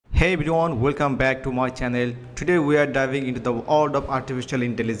Hey everyone, welcome back to my channel. Today we are diving into the world of artificial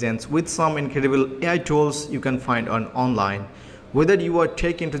intelligence with some incredible AI tools you can find online. Whether you are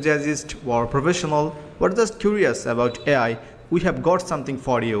tech enthusiast or professional or just curious about AI, we have got something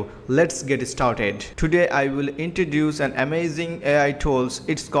for you. Let's get started. Today I will introduce an amazing AI tools.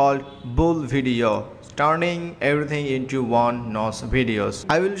 It's called Bull Video, turning everything into one nice videos.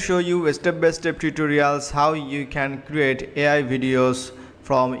 I will show you step-by-step tutorials how you can create AI videos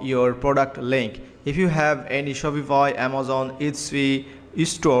from your product link. If you have any Shopify, Amazon, Etsy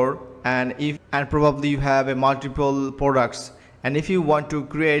store and probably you have a multiple products, and if you want to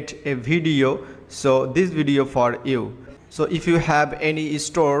create a video, so this video for you. So if you have any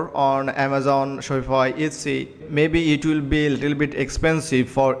store on Amazon, Shopify, Etsy, maybe it will be a little bit expensive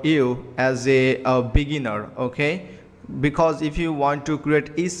for you as a beginner, okay? Because if you want to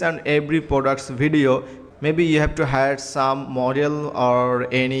create each and every product's video, maybe you have to hire some model or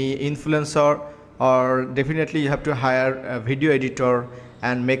any influencer, or definitely you have to hire a video editor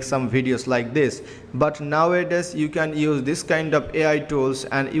and make some videos like this. But nowadays you can use this kind of AI tools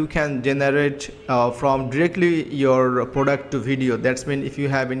and you can generate from directly your product to video. That's mean if you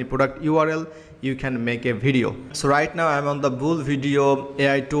have any product URL, you can make a video. So right now I'm on the Bull Video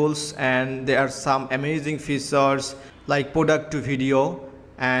AI tools, and there are some amazing features like product to video,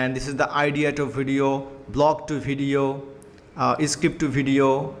 and this is the idea to video, blog to video, script to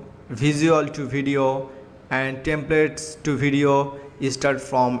video, visual to video, and templates to video. Start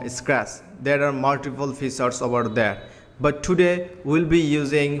from scratch. There are multiple features over there, but today we'll be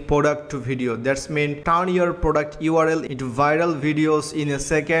using product to video. That's mean turn your product URL into viral videos in a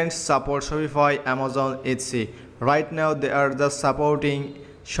second. Support Shopify, Amazon, Etsy. Right now they are just supporting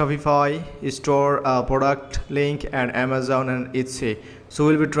Shopify store, product link, and Amazon and Etsy. So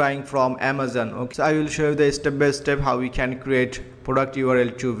we'll be trying from Amazon. Okay, so I will show you the step by step how we can create product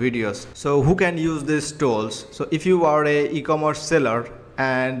URL to videos. So who can use these tools? So if you are a e-commerce seller,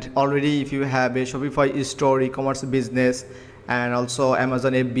 and already if you have a Shopify store e-commerce business and also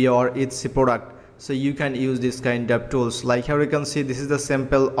Amazon FBA or Etsy product, so you can use this kind of tools. Like here you can see this is the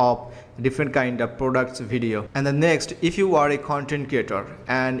sample of different kind of products video. And the next, if you are a content creator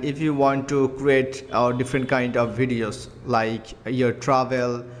and if you want to create different kind of videos like your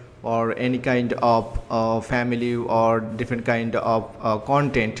travel or any kind of family or different kind of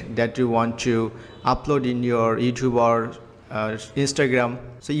content that you want to upload in your YouTube or Instagram,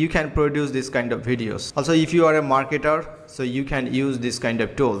 so you can produce this kind of videos. Also if you are a marketer, so you can use this kind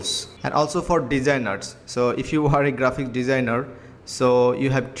of tools. And also for designers, so if you are a graphic designer, so you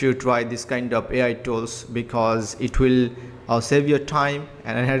have to try this kind of AI tools because it will save your time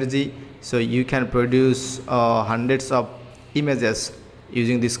and energy. So you can produce hundreds of images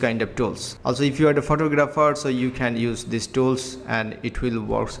using this kind of tools. Also if you are a photographer, so you can use these tools and it will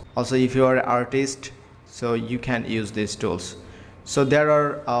work. Also if you are an artist, so you can use these tools. So there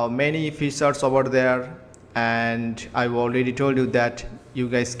are many features over there, and I've already told you that you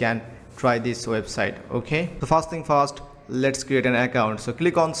guys can try this website. Okay, so first thing first, let's create an account. So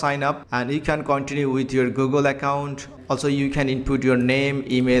click on sign up and you can continue with your Google account. Also you can input your name,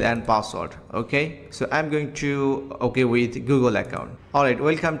 email and password. Okay, so I'm going to okay with Google account. All right,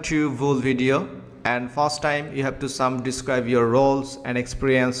 welcome to Bull Video. And first time you have to describe your roles and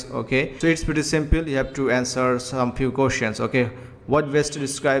experience. Okay, so it's pretty simple. You have to answer some few questions. Okay, what best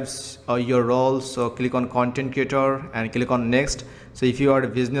describes your role? So click on content creator and click on next. So if you are a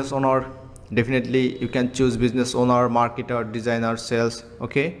business owner, definitely you can choose business owner, marketer, designer, sales,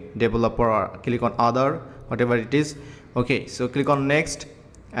 okay, developer, or click on other, whatever it is. Okay, so click on next.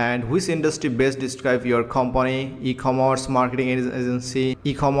 And which industry best describe your company? E-commerce, marketing agency,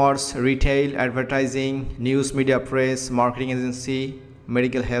 e-commerce, retail, advertising, news media press, marketing agency,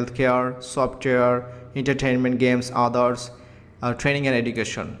 medical healthcare, software, entertainment, games, others, training and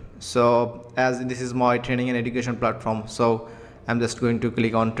education. So as this is my training and education platform, so I'm just going to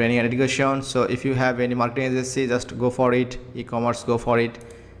click on training and education. So if you have any marketing agency, just go for it. E-commerce, go for it.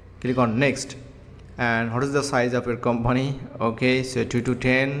 Click on next. And what is the size of your company? Okay, so 2 to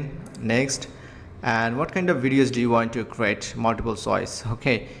 10. Next. And what kind of videos do you want to create? Multiple choice.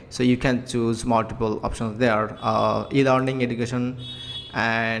 Okay, so you can choose multiple options there. E-learning, education,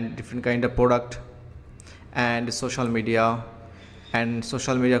 and different kind of product, and social media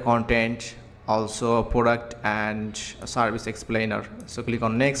content, also product and service explainer. So click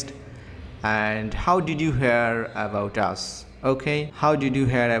on next. And how did you hear about us? Okay, how did you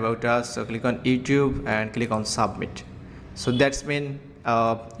hear about us? So click on YouTube and click on submit. So that's mean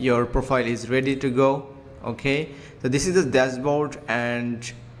your profile is ready to go. Okay, so this is the dashboard,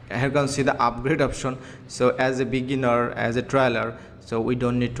 and here you can see the upgrade option. So as a beginner, as a trialer, so we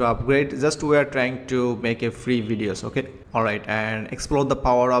don't need to upgrade, just we are trying to make a free videos. Okay, all right, and explore the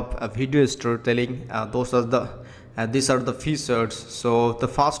power of video storytelling. These are the features. So the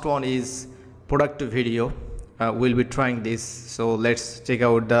first one is product video. We'll be trying this, so let's check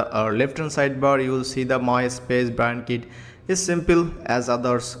out the left hand sidebar. You will see the MySpace brand kit is simple as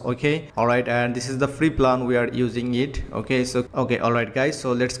others. Okay, all right, and this is the free plan, we are using it. Okay, so okay, all right guys,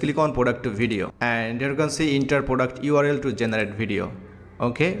 so let's click on product video, and here you can see enter product URL to generate video.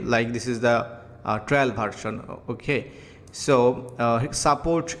 Okay, like this is the trial version. Okay, so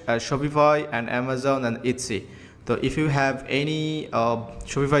support Shopify and Amazon and Etsy. So if you have any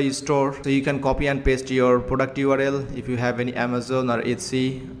Shopify store, so you can copy and paste your product URL. If you have any Amazon or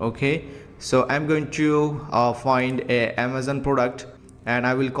Etsy. Okay, so I'm going to find a Amazon product, and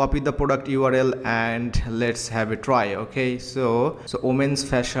I will copy the product URL and let's have a try. Okay, so women's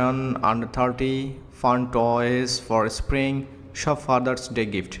fashion under 30, fun toys for spring, shop Father's Day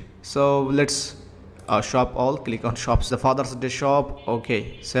gift. So let's shop all, click on shops, the Father's Day shop.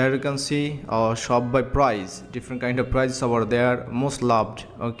 Okay, so here you can see shop by price, different kind of prices over there, most loved.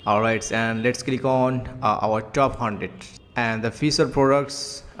 Okay, all right, and let's click on our top 100, and the feature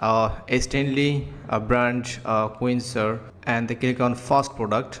products Stanley brand Quincer, and they click on first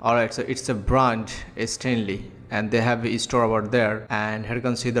product. All right, so it's a brand Stanley, and they have a store over there, and here you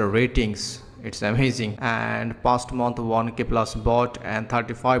can see the ratings, it's amazing. And past month 1K plus bought and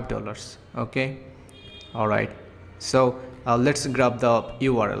 $35. Okay, all right, so let's grab the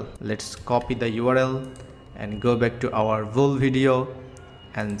URL. Let's copy the URL and go back to our full video,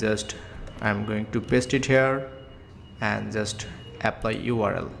 and just I'm going to paste it here and just apply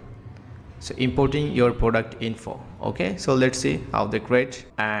URL. So importing your product info. Okay, so let's see how they create.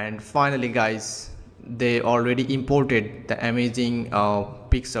 And finally guys, they already imported the amazing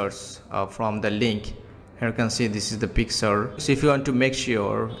pictures from the link. Here you can see this is the picture. So if you want to make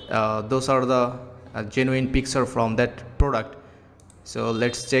sure those are the genuine picture from that product, so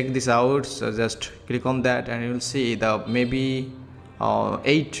let's check this out. So just click on that, and you will see the maybe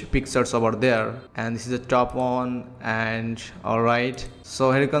 8 pictures over there, and this is the top one. And all right,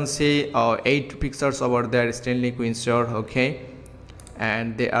 so here you can see 8 pictures over there, Stanley Quincer. Okay,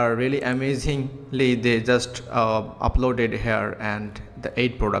 and they are really amazingly, they just uploaded here, and the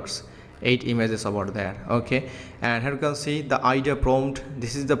 8 products, 8 images over there. Okay, and here you can see the idea prompt.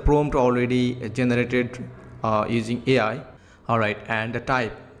 This is the prompt already generated using AI. All right, and the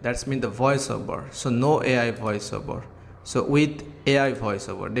type, that's mean the voiceover, so no AI voiceover. So with AI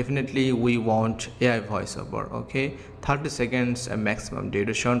voiceover, definitely we want AI voiceover. Okay, 30 seconds a maximum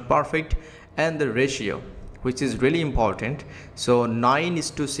duration, perfect. And the ratio, which is really important, so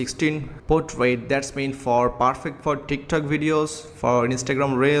 9:16 portrait, that's mean for perfect for TikTok videos, for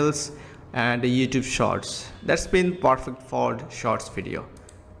Instagram reels and YouTube shorts, that's been perfect for shorts video.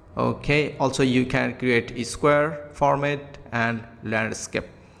 Okay, also you can create a square format and landscape.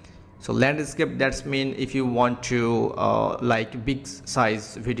 So landscape, that's mean if you want to like big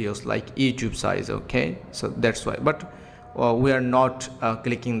size videos like YouTube size. Okay, so that's why, but we are not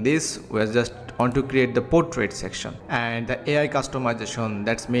clicking this, we are just want to create the portrait section. And the AI customization,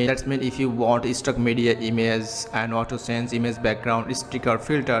 that's mean if you want stock media image and auto sense image background sticker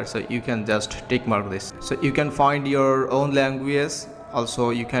filter, so you can just tick mark this. So you can find your own language, also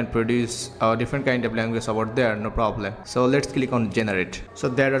you can produce different kind of language over there, no problem. So let's click on generate. So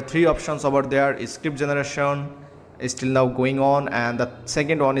there are 3 options over there. Script generation is still now going on, and the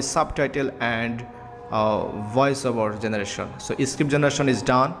second one is subtitle and voiceover generation. So script generation is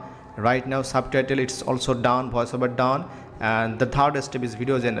done right now, subtitle it's also done, voiceover done, and the third step is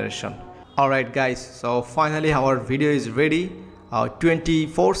video generation. All right guys, so finally our video is ready,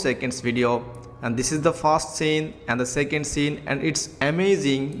 24 seconds video, and this is the first scene and the second scene, and it's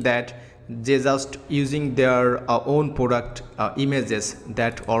amazing that they just using their own product images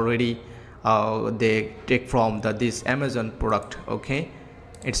that already they take from this Amazon product. Okay,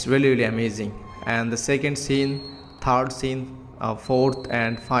 it's really amazing. And the second scene, third scene, fourth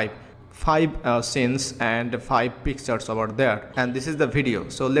and five scenes and 5 pictures over there, and this is the video.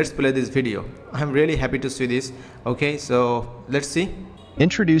 So let's play this video. I'm really happy to see this. Okay, so let's see.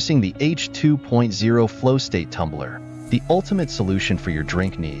 Introducing the H2.0 Flow State Tumbler, the ultimate solution for your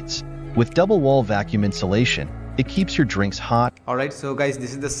drink needs. With double wall vacuum insulation, it keeps your drinks hot. All right, so guys,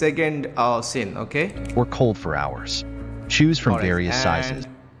 this is the second scene. Okay, or cold for hours. Choose from various sizes.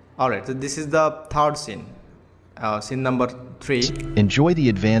 All right, so this is the third scene, scene number 3. Enjoy the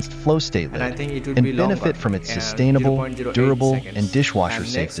advanced flow state lid and benefit from its sustainable, durable, and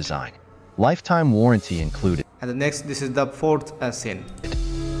dishwasher-safe design. Lifetime warranty included. And the next, this is the fourth scene.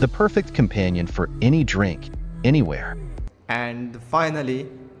 The perfect companion for any drink, anywhere. and finally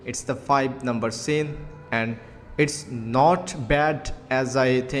it's the 5 number scene, and it's not bad as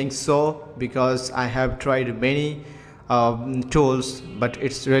I think so, because I have tried many tools, but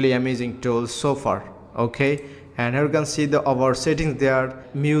it's really amazing tools so far. Okay, and here you can see our settings there,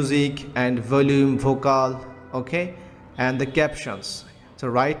 music and volume, vocal, okay, and the captions. So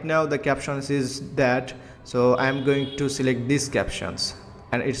right now the captions is that, so I'm going to select these captions,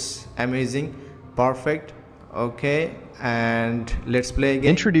 and it's amazing, perfect. Okay, and let's play again.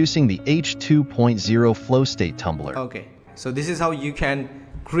 Introducing the H2.0 flow state tumbler. Okay, so this is how you can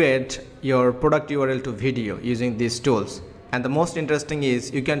create your product URL to video using these tools. And the most interesting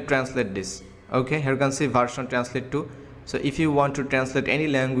is you can translate this. Okay, here you can see version translate to. So if you want to translate any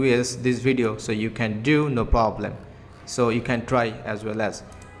language this video, so you can do, no problem. So you can try as well as.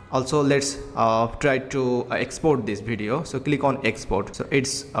 Also let's try to export this video. So click on export. So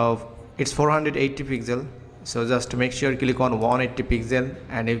it's 480 pixel. So just to make sure, click on 180 pixel,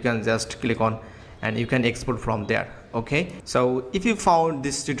 and you can just click on, and you can export from there. Okay, so if you found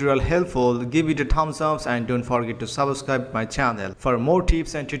this tutorial helpful, give it a thumbs up and don't forget to subscribe my channel for more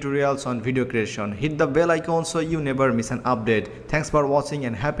tips and tutorials on video creation. Hit the bell icon so you never miss an update. Thanks for watching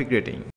and happy creating.